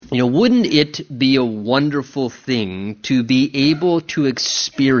Wouldn't it be a wonderful thing to be able to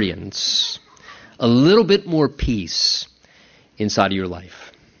experience a little bit more peace inside of your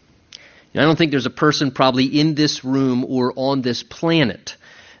life? I don't think there's a person probably in this room or on this planet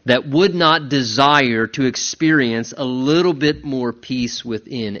that would not desire to experience a little bit more peace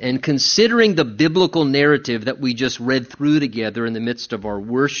within. And considering the biblical narrative that we just read through together in the midst of our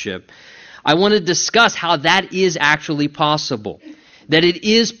worship, I want to discuss how that is actually possible. That it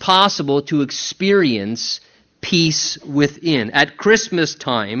is possible to experience peace within. At Christmas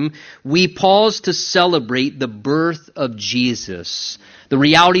time, we pause to celebrate the birth of Jesus, the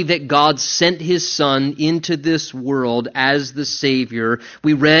reality that God sent His Son into this world as the Savior.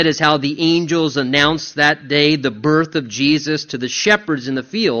 We read as how the angels announced that day the birth of Jesus to the shepherds in the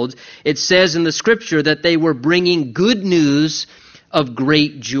fields. It says in the Scripture that they were bringing good news of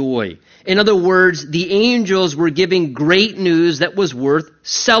great joy. In other words, the angels were giving great news that was worth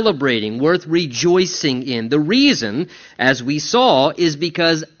celebrating, worth rejoicing in. The reason, as we saw, is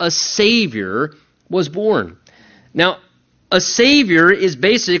because a Savior was born. Now, a Savior is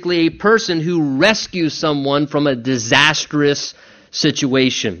basically a person who rescues someone from a disastrous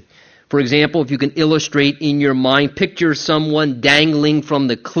situation. For example, if you can illustrate in your mind, picture someone dangling from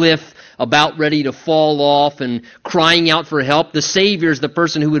the cliff, about ready to fall off and crying out for help. The Savior is the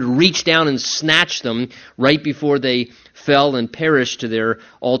person who would reach down and snatch them right before they fell and perished to their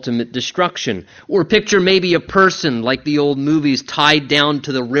ultimate destruction. Or picture maybe a person like the old movies tied down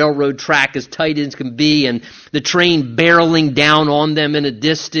to the railroad track as tight as can be and the train barreling down on them in a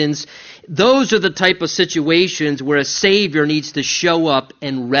distance. Those are the type of situations where a Savior needs to show up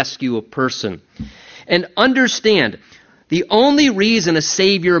and rescue a person. And understand, the only reason a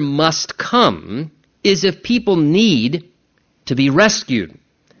Savior must come is if people need to be rescued.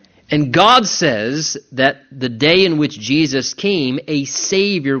 And God says that the day in which Jesus came, a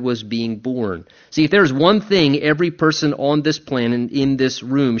Savior was being born. See, if there's one thing every person on this planet in this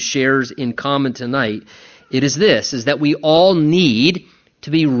room shares in common tonight, it is this, is that we all need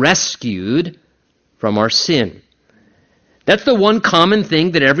to be rescued from our sin. That's the one common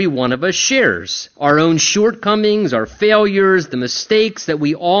thing that every one of us shares. Our own shortcomings, our failures, the mistakes that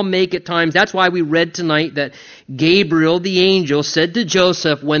we all make at times. That's why we read tonight that Gabriel, the angel, said to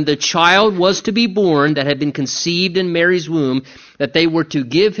Joseph when the child was to be born that had been conceived in Mary's womb, that they were to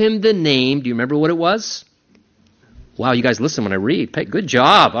give him the name. Do you remember what it was? Wow, you guys listen when I read. Good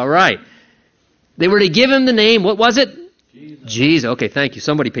job. All right. They were to give him the name. What was it? Jesus. Okay, thank you.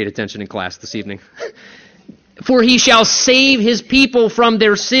 Somebody paid attention in class this evening. For he shall save his people from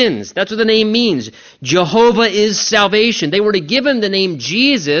their sins. That's what the name means. Jehovah is salvation. They were to give him the name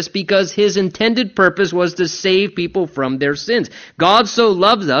Jesus because his intended purpose was to save people from their sins. God so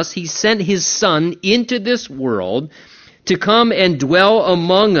loved us, he sent his Son into this world to come and dwell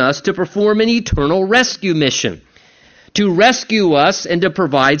among us to perform an eternal rescue mission. To rescue us and to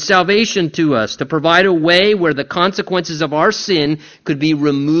provide salvation to us, to provide a way where the consequences of our sin could be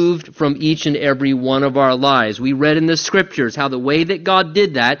removed from each and every one of our lives. We read in the Scriptures how the way that God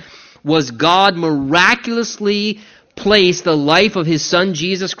did that was God miraculously placed the life of his Son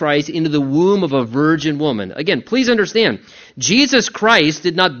Jesus Christ into the womb of a virgin woman. Again, please understand, Jesus Christ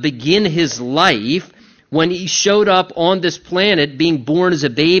did not begin his life when he showed up on this planet being born as a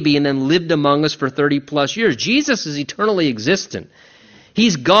baby and then lived among us for 30 plus years. Jesus is eternally existent.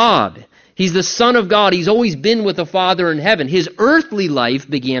 He's God. He's the Son of God. He's always been with the Father in heaven. His earthly life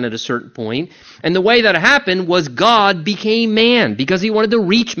began at a certain point, and the way that happened was God became man because he wanted to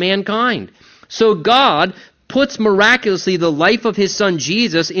reach mankind. So God puts miraculously the life of his Son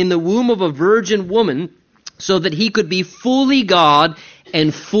Jesus in the womb of a virgin woman so that he could be fully God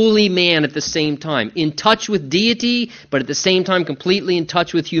and fully man at the same time, in touch with deity, but at the same time completely in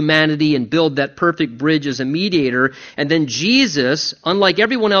touch with humanity and build that perfect bridge as a mediator. And then Jesus, unlike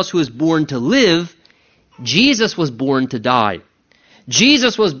everyone else who was born to live, Jesus was born to die.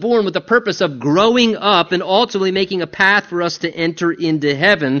 Jesus was born with the purpose of growing up and ultimately making a path for us to enter into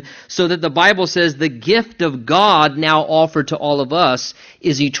heaven, so that the Bible says the gift of God now offered to all of us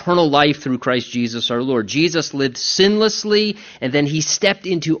is eternal life through Christ Jesus our Lord. Jesus lived sinlessly, and then he stepped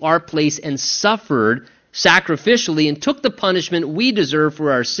into our place and suffered sacrificially and took the punishment we deserve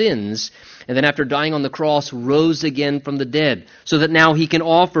for our sins, and then after dying on the cross, rose again from the dead, so that now he can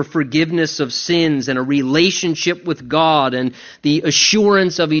offer forgiveness of sins and a relationship with God and the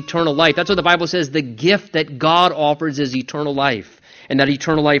assurance of eternal life. That's what the Bible says, the gift that God offers is eternal life. and that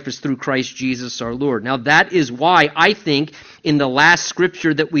eternal life is through Christ Jesus our Lord. Now that is why I think in the last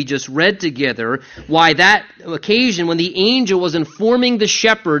scripture that we just read together, why that occasion when the angel was informing the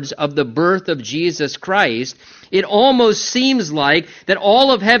shepherds of the birth of Jesus Christ, it almost seems like that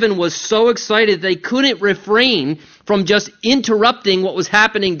all of heaven was so excited they couldn't refrain from just interrupting what was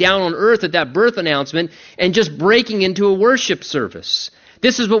happening down on earth at that birth announcement and just breaking into a worship service.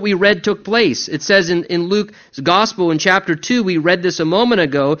 This is what we read took place. It says in Luke's Gospel in chapter 2, we read this a moment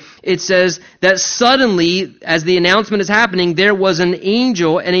ago, it says that suddenly, as the announcement is happening, there was an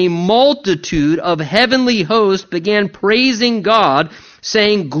angel and a multitude of heavenly hosts began praising God,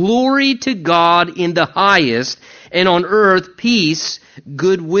 saying, "Glory to God in the highest, and on earth peace,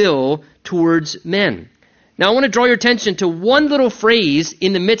 goodwill towards men." Now I want to draw your attention to one little phrase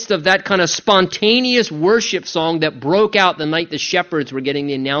in the midst of that kind of spontaneous worship song that broke out the night the shepherds were getting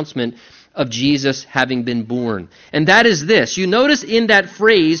the announcement of Jesus having been born. And that is this. You notice in that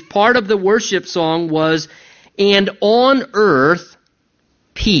phrase, part of the worship song was, "And on earth,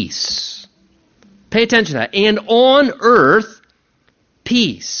 peace." Pay attention to that. And on earth,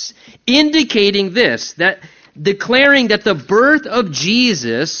 peace. Indicating this, that declaring that the birth of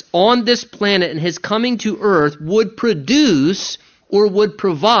Jesus on this planet and his coming to earth would produce or would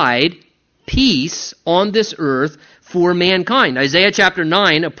provide peace on this earth for mankind. Isaiah chapter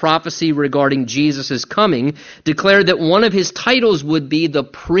 9, a prophecy regarding Jesus' coming, declared that one of his titles would be the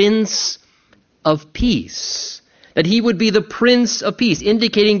Prince of Peace. That he would be the Prince of Peace,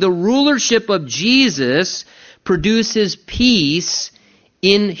 indicating the rulership of Jesus produces peace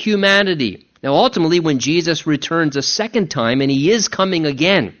in humanity. Now, ultimately, when Jesus returns a second time, and he is coming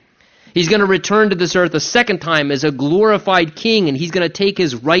again, he's going to return to this earth a second time as a glorified king, and he's going to take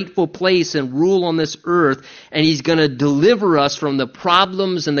his rightful place and rule on this earth, and he's going to deliver us from the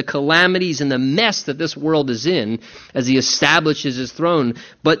problems and the calamities and the mess that this world is in as he establishes his throne.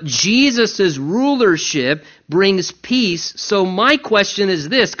 But Jesus' rulership brings peace. So my question is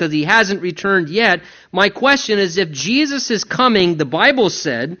this, because he hasn't returned yet. My question is, if Jesus is coming, the Bible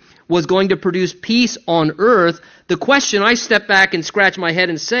said, was going to produce peace on earth, the question, I step back and scratch my head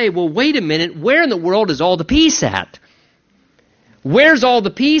and say, well, wait a minute, where in the world is all the peace at? Where's all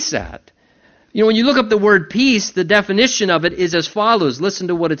the peace at? You know, when you look up the word peace, the definition of it is as follows. Listen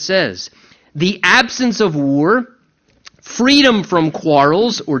to what it says. The absence of war, freedom from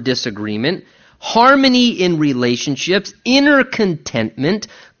quarrels or disagreement, harmony in relationships, inner contentment,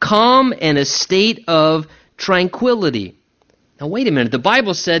 calm, and a state of tranquility. Now, wait a minute. The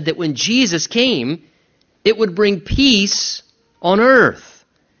Bible said that when Jesus came, it would bring peace on earth.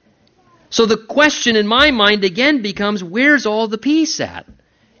 So the question in my mind again becomes, where's all the peace at?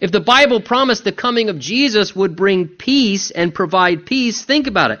 If the Bible promised the coming of Jesus would bring peace and provide peace, think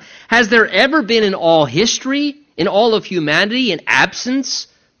about it. Has there ever been in all history, in all of humanity, an absence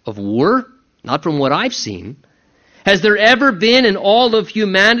of war? Not from what I've seen. Has there ever been in all of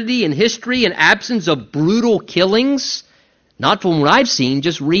humanity and history an absence of brutal killings? Not from what I've seen.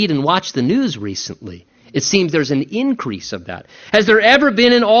 Just read and watch the news recently. It seems there's an increase of that. Has there ever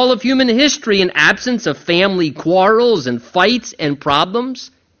been in all of human history an absence of family quarrels and fights and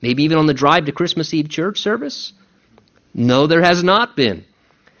problems? Maybe even on the drive to Christmas Eve church service? No, there has not been.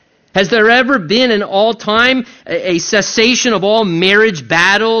 Has there ever been in all time a cessation of all marriage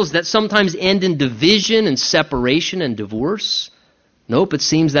battles that sometimes end in division and separation and divorce? Nope, it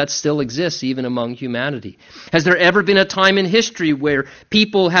seems that still exists even among humanity. Has there ever been a time in history where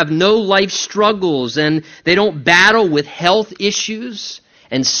people have no life struggles and they don't battle with health issues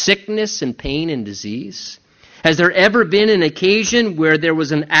and sickness and pain and disease? Has there ever been an occasion where there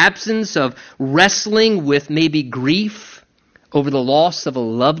was an absence of wrestling with maybe grief over the loss of a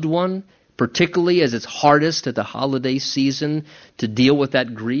loved one, particularly as it's hardest at the holiday season to deal with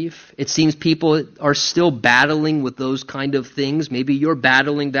that grief? It seems people are still battling with those kind of things. Maybe you're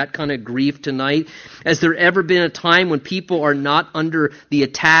battling that kind of grief tonight. Has there ever been a time when people are not under the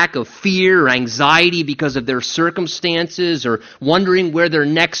attack of fear or anxiety because of their circumstances or wondering where their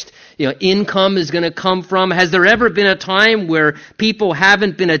next income is going to come from? Has there ever been a time where people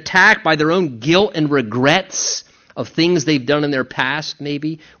haven't been attacked by their own guilt and regrets of things they've done in their past,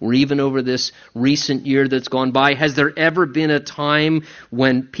 maybe, or even over this recent year that's gone by? Has there ever been a time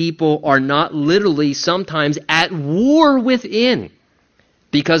when people are not literally sometimes at war within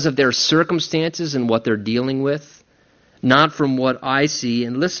because of their circumstances and what they're dealing with? Not from what I see.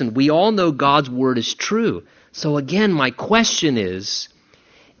 And listen, we all know God's word is true. So again, my question is,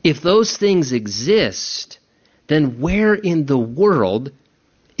 if those things exist, then where in the world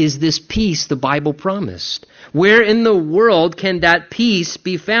is this peace the Bible promised? Where in the world can that peace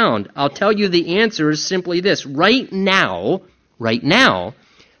be found? I'll tell you the answer is simply this. Right now, right now,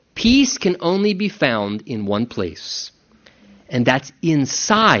 peace can only be found in one place, and that's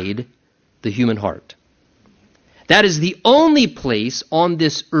inside the human heart. That is the only place on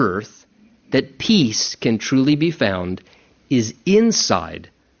this earth that peace can truly be found, is inside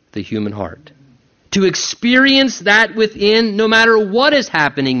the human heart. To experience that within, no matter what is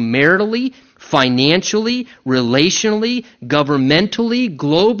happening maritally, financially, relationally, governmentally,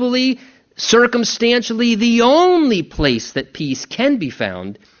 globally, circumstantially, the only place that peace can be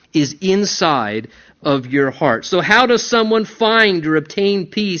found is inside of your heart. So how does someone find or obtain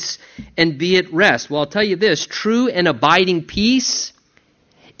peace and be at rest? Well, I'll tell you this, true and abiding peace,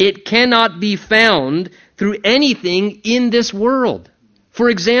 it cannot be found through anything in this world. For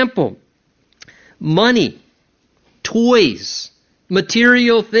example, money, toys,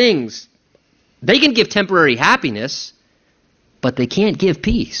 material things, they can give temporary happiness, but they can't give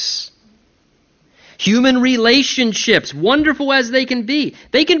peace. Human relationships, wonderful as they can be,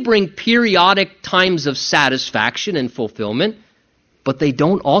 they can bring periodic times of satisfaction and fulfillment, but they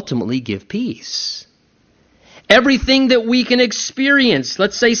don't ultimately give peace. Everything that we can experience,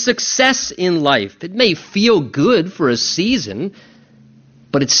 let's say success in life, it may feel good for a season,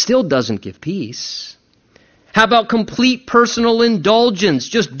 but it still doesn't give peace. How about complete personal indulgence,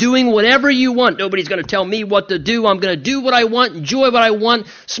 just doing whatever you want? Nobody's going to tell me what to do. I'm going to do what I want, enjoy what I want,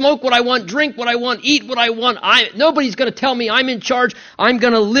 smoke what I want, drink what I want, eat what I want. Nobody's going to tell me I'm in charge. I'm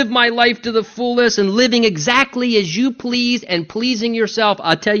going to live my life to the fullest and living exactly as you please and pleasing yourself.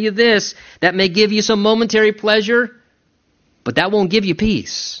 I'll tell you this, that may give you some momentary pleasure, but that won't give you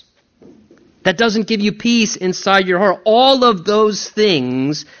peace. That doesn't give you peace inside your heart. All of those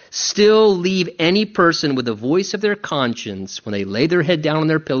things still leave any person with a voice of their conscience when they lay their head down on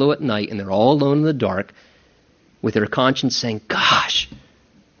their pillow at night and they're all alone in the dark with their conscience saying, gosh,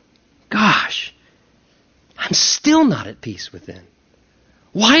 I'm still not at peace within.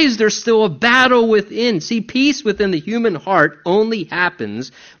 Why is there still a battle within? See, peace within the human heart only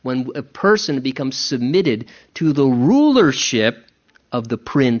happens when a person becomes submitted to the rulership of the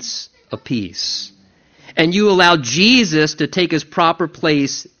Prince of Peace. And you allow Jesus to take his proper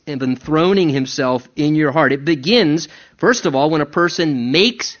place in enthroning himself in your heart. It begins, first of all, when a person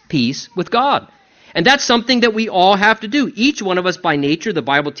makes peace with God. And that's something that we all have to do. Each one of us by nature, the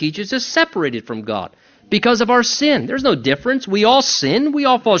Bible teaches, is separated from God because of our sin. There's no difference. We all sin. We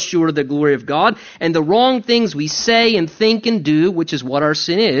all fall short of the glory of God. And the wrong things we say and think and do, which is what our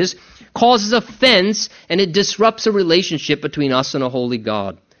sin is, causes offense and it disrupts a relationship between us and a holy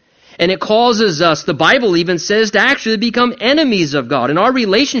God. And it causes us, the Bible even says, to actually become enemies of God. And our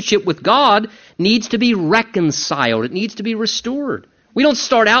relationship with God needs to be reconciled. It needs to be restored. We don't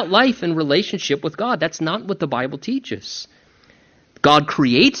start out life in relationship with God. That's not what the Bible teaches. God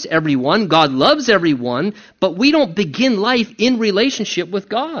creates everyone. God loves everyone. But we don't begin life in relationship with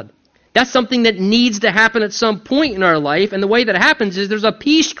God. That's something that needs to happen at some point in our life. And the way that happens is there's a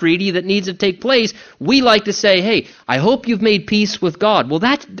peace treaty that needs to take place. We like to say, hey, I hope you've made peace with God. Well,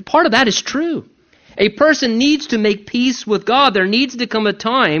 part of that is true. A person needs to make peace with God. There needs to come a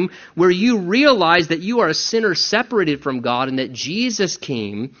time where you realize that you are a sinner separated from God and that Jesus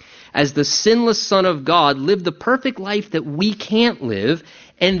came as the sinless Son of God, lived the perfect life that we can't live,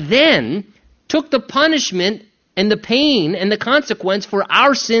 and then took the punishment and the pain and the consequence for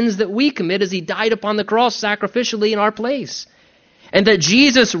our sins that we commit as he died upon the cross sacrificially in our place. And that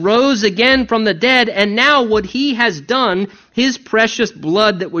Jesus rose again from the dead, and now what he has done, his precious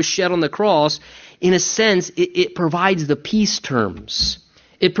blood that was shed on the cross, in a sense, it provides the peace terms.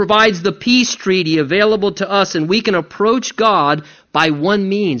 It provides the peace treaty available to us, and we can approach God by one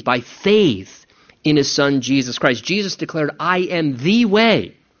means, by faith in his Son, Jesus Christ. Jesus declared, I am the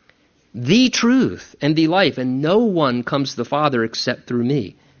way, the truth, and the life, and no one comes to the Father except through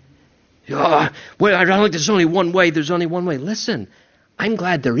me. Well, I don't think there's only one way. There's only one way. Listen, I'm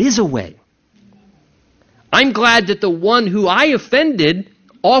glad there is a way. I'm glad that the one who I offended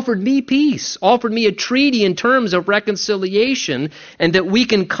offered me peace, offered me a treaty in terms of reconciliation, and that we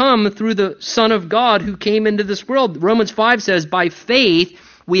can come through the Son of God who came into this world. Romans 5 says, by faith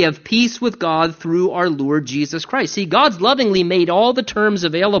we have peace with God through our Lord Jesus Christ. See, God's lovingly made all the terms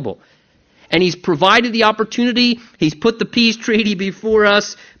available. And he's provided the opportunity, he's put the peace treaty before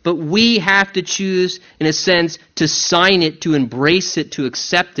us, but we have to choose, in a sense, to sign it, to embrace it, to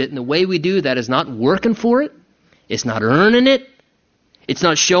accept it. And the way we do that is not working for it, it's not earning it, it's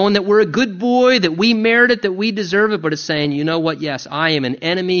not showing that we're a good boy, that we merit it, that we deserve it, but it's saying, you know what, yes, I am an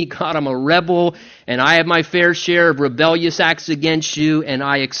enemy, God, I'm a rebel, and I have my fair share of rebellious acts against you, and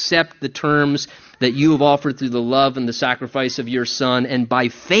I accept the terms that you have offered through the love and the sacrifice of your Son, and by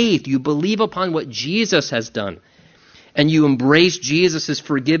faith you believe upon what Jesus has done. and you embrace Jesus'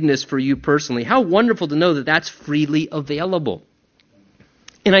 forgiveness for you personally, how wonderful to know that that's freely available.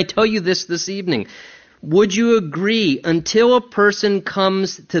 And I tell you this evening, would you agree, until a person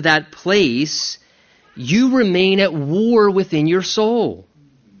comes to that place, you remain at war within your soul?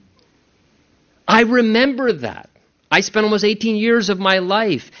 I remember that. I spent almost 18 years of my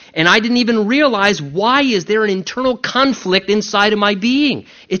life, and I didn't even realize, why is there an internal conflict inside of my being?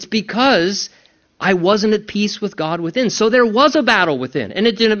 It's because I wasn't at peace with God within. So there was a battle within, and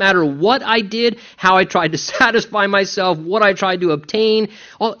it didn't matter what I did, how I tried to satisfy myself, what I tried to obtain.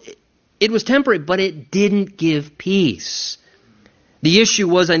 It was temporary, but it didn't give peace. The issue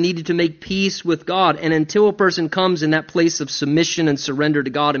was I needed to make peace with God. And until a person comes in that place of submission and surrender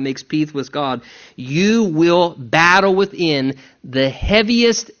to God and makes peace with God, you will battle within the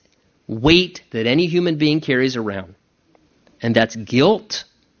heaviest weight that any human being carries around. And that's guilt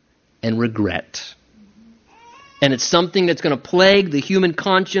and regret. And it's something that's going to plague the human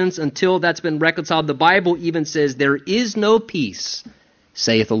conscience until that's been reconciled. The Bible even says there is no peace,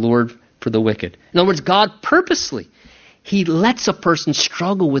 saith the Lord, for the wicked. In other words, God purposely, He lets a person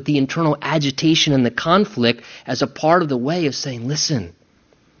struggle with the internal agitation and the conflict as a part of the way of saying, listen,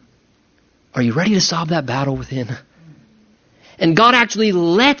 are you ready to solve that battle within? And God actually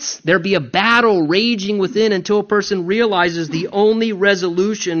lets there be a battle raging within until a person realizes the only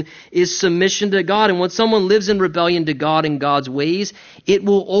resolution is submission to God. And when someone lives in rebellion to God and God's ways, it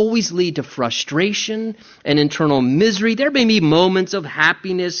will always lead to frustration and internal misery. There may be moments of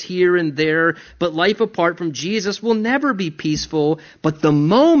happiness here and there, but life apart from Jesus will never be peaceful. But the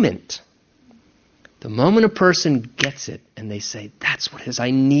moment a person gets it and they say, that's what it is,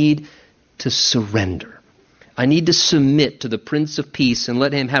 I need to surrender. I need to submit to the Prince of Peace and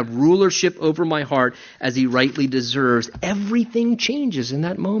let Him have rulership over my heart as He rightly deserves. Everything changes in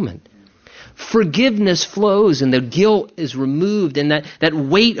that moment. Forgiveness flows and the guilt is removed, and that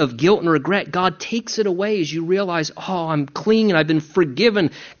weight of guilt and regret, God takes it away as you realize, oh, I'm clean and I've been forgiven.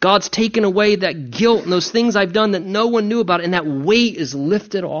 God's taken away that guilt and those things I've done that no one knew about, and that weight is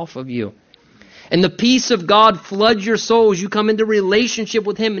lifted off of you. And the peace of God floods your soul as you come into relationship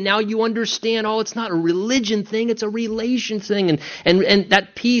with Him. And now you understand, it's not a religion thing, it's a relation thing. And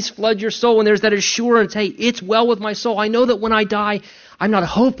that peace floods your soul. And there's that assurance, hey, it's well with my soul. I know that when I die, I'm not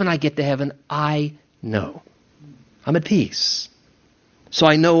hoping I get to heaven. I know. I'm at peace. So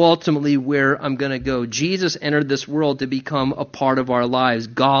I know ultimately where I'm going to go. Jesus entered this world to become a part of our lives.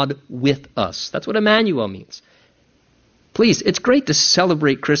 God with us. That's what Emmanuel means. Please, it's great to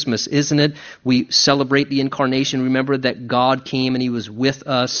celebrate Christmas, isn't it? We celebrate the incarnation. Remember that God came and He was with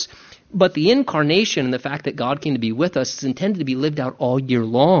us. But the incarnation and the fact that God came to be with us is intended to be lived out all year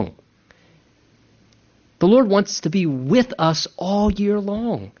long. The Lord wants to be with us all year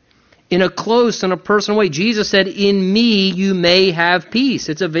long in a close and a personal way. Jesus said, in me you may have peace.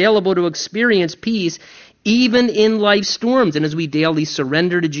 It's available to experience peace even in life's storms. And as we daily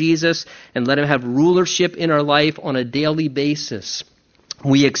surrender to Jesus and let Him have rulership in our life on a daily basis,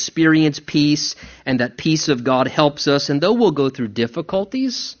 we experience peace, and that peace of God helps us. And though we'll go through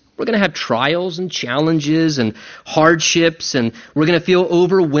difficulties, we're going to have trials and challenges and hardships, and we're going to feel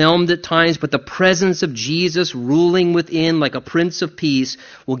overwhelmed at times, but the presence of Jesus ruling within like a Prince of Peace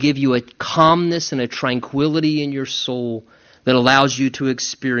will give you a calmness and a tranquility in your soul that allows you to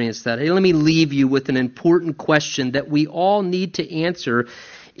experience that. Hey, let me leave you with an important question that we all need to answer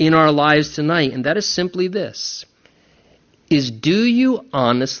in our lives tonight, and that is simply this: do you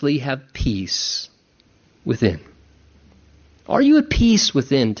honestly have peace within? Are you at peace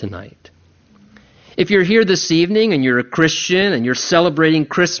within tonight? If you're here this evening and you're a Christian and you're celebrating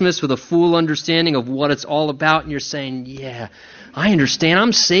Christmas with a full understanding of what it's all about, and you're saying, yeah, I understand,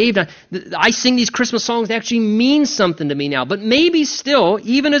 I'm saved, I sing these Christmas songs, they actually mean something to me now. But maybe still,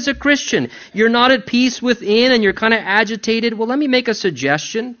 even as a Christian, you're not at peace within and you're kind of agitated. Well, let me make a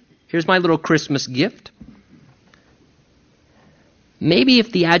suggestion. Here's my little Christmas gift. Maybe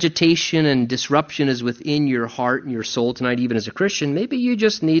if the agitation and disruption is within your heart and your soul tonight, even as a Christian, maybe you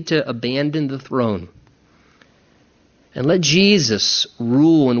just need to abandon the throne and let Jesus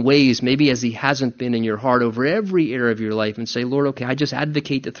rule in ways maybe as He hasn't been in your heart over every area of your life, and say, Lord, okay, I just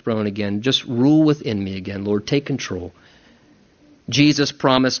advocate the throne again. Just rule within me again. Lord, take control. Jesus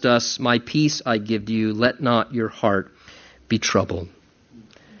promised us, my peace I give to you, let not your heart be troubled.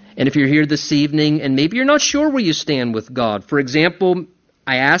 And if you're here this evening and maybe you're not sure where you stand with God, for example,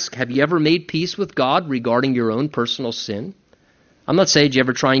 I ask, have you ever made peace with God regarding your own personal sin? I'm not saying, did you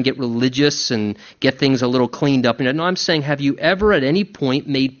ever try and get religious and get things a little cleaned up? No, I'm saying, have you ever at any point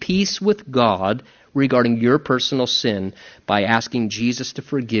made peace with God regarding your personal sin by asking Jesus to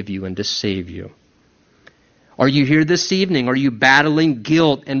forgive you and to save you? Are you here this evening? Are you battling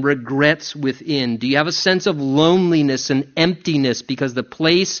guilt and regrets within? Do you have a sense of loneliness and emptiness because the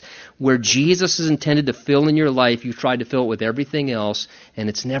place where Jesus is intended to fill in your life, you've tried to fill it with everything else, and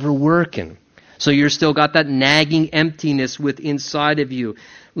it's never working? So you're still got that nagging emptiness inside of you.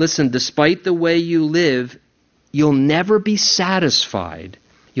 Listen, despite the way you live, you'll never be satisfied.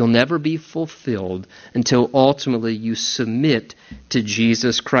 You'll never be fulfilled until ultimately you submit to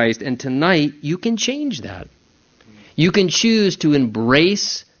Jesus Christ. And tonight, you can change that. You can choose to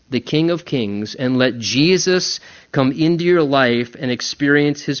embrace the King of Kings and let Jesus come into your life and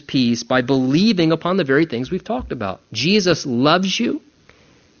experience his peace by believing upon the very things we've talked about. Jesus loves you.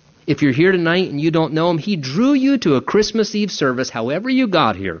 If you're here tonight and you don't know him, he drew you to a Christmas Eve service however you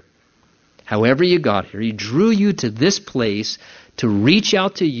got here. However you got here. He drew you to this place to reach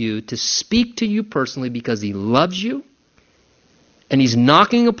out to you, to speak to you personally because he loves you. And he's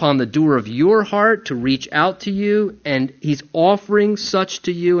knocking upon the door of your heart to reach out to you, and he's offering such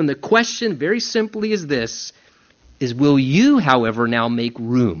to you. And the question, very simply, is this, is will you, however, now make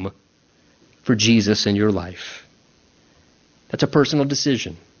room for Jesus in your life? That's a personal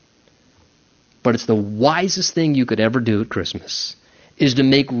decision. But it's the wisest thing you could ever do at Christmas, is to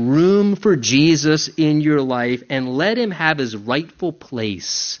make room for Jesus in your life and let him have his rightful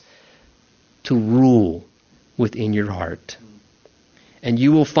place to rule within your heart. And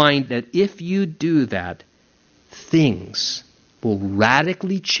you will find that if you do that, things will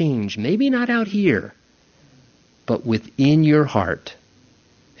radically change. Maybe not out here, but within your heart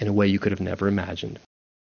in a way you could have never imagined.